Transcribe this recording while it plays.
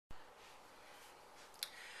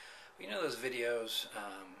You know those videos,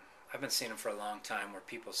 I've been seeing them for a long time where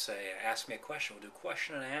people say, ask me a question, we'll do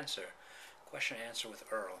question and answer with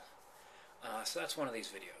Earl. So that's one of these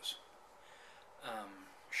videos.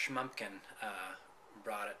 Schmumpkin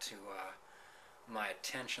brought it to my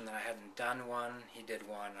attention that I hadn't done one. He did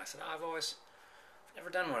one, and I said, I've never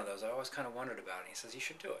done one of those. I always kind of wondered about it. And he says, you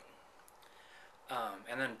should do it.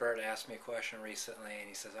 And then Bert asked me a question recently, and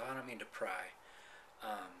he says, oh, I don't mean to pry.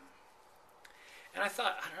 And I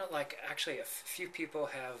thought, I don't know, like, actually a few people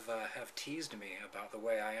have teased me about the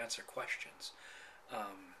way I answer questions.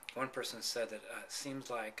 One person said that it seems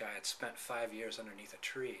like I had spent 5 years underneath a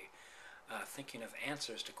tree thinking of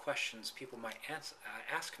answers to questions people might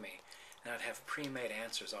ask me, and I'd have pre-made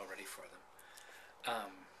answers already for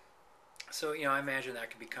them. So, I imagine that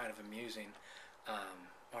could be kind of amusing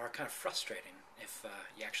or kind of frustrating if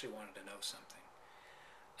you actually wanted to know something.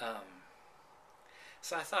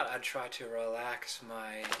 So I thought I'd try to relax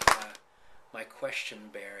my question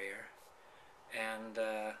barrier and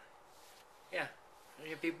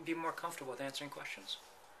be more comfortable with answering questions.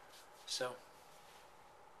 So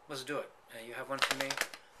let's do it. You have one for me,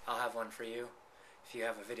 I'll have one for you. If you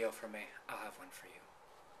have a video for me, I'll have one for you.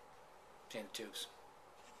 See you in the tubes.